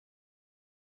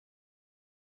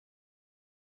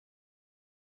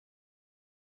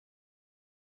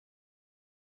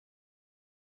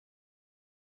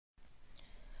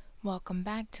Welcome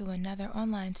back to another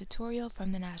online tutorial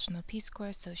from the National Peace Corps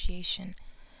Association.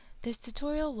 This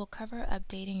tutorial will cover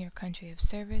updating your country of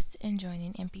service and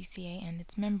joining NPCA and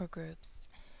its member groups.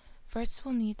 First,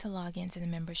 we'll need to log into the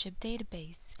membership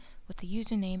database with the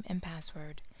username and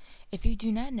password. If you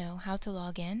do not know how to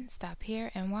log in, stop here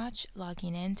and watch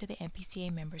Logging In to the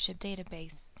NPCA membership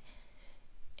database.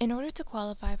 In order to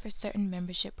qualify for certain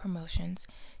membership promotions,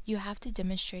 you have to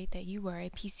demonstrate that you were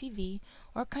a PCV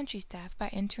or country staff by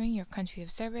entering your country of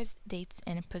service, dates,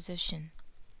 and position.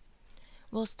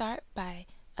 We'll start by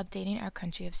updating our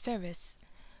country of service.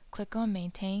 Click on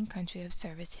Maintain Country of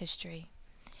Service History.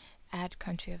 Add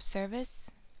Country of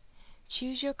Service.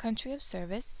 Choose your country of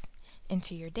service.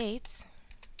 Enter your dates.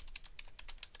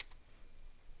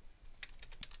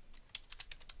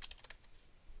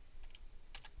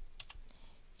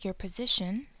 Your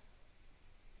position.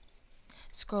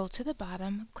 Scroll to the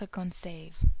bottom, click on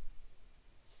Save.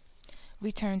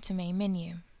 Return to Main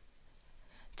Menu.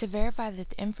 To verify that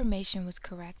the information was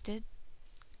corrected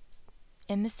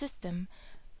in the system,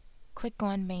 click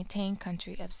on Maintain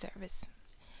Country of Service.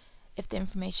 If the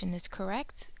information is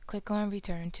correct, click on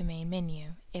Return to Main Menu.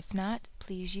 If not,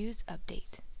 please use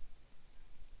Update.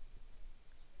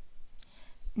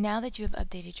 Now that you have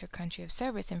updated your country of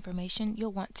service information,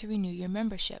 you'll want to renew your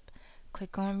membership.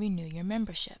 Click on Renew Your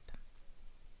Membership.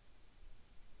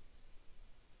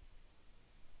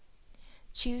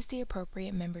 Choose the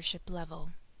appropriate membership level.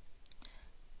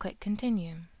 Click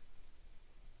Continue.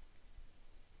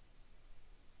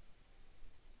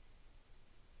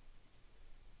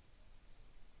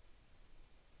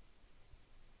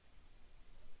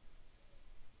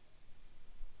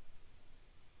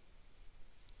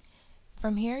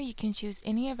 From here, you can choose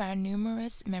any of our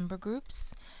numerous member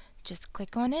groups. Just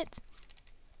click on it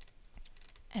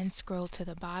and scroll to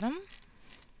the bottom.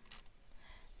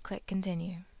 Click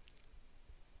Continue.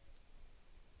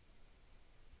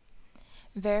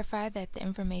 Verify that the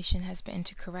information has been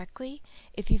entered correctly.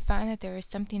 If you find that there is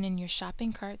something in your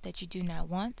shopping cart that you do not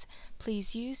want,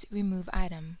 please use Remove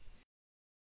Item.